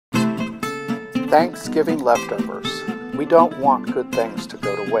Thanksgiving leftovers. We don't want good things to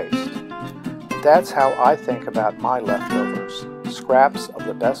go to waste. That's how I think about my leftovers, scraps of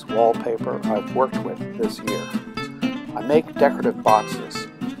the best wallpaper I've worked with this year. I make decorative boxes.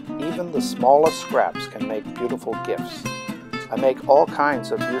 Even the smallest scraps can make beautiful gifts. I make all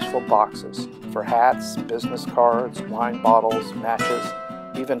kinds of useful boxes for hats, business cards, wine bottles, matches,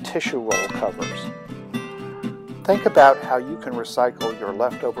 even tissue roll covers. Think about how you can recycle your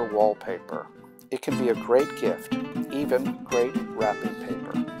leftover wallpaper. It can be a great gift, even great wrapping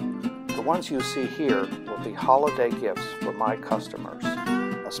paper. The ones you see here will be holiday gifts for my customers.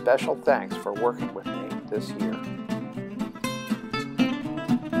 A special thanks for working with me this year.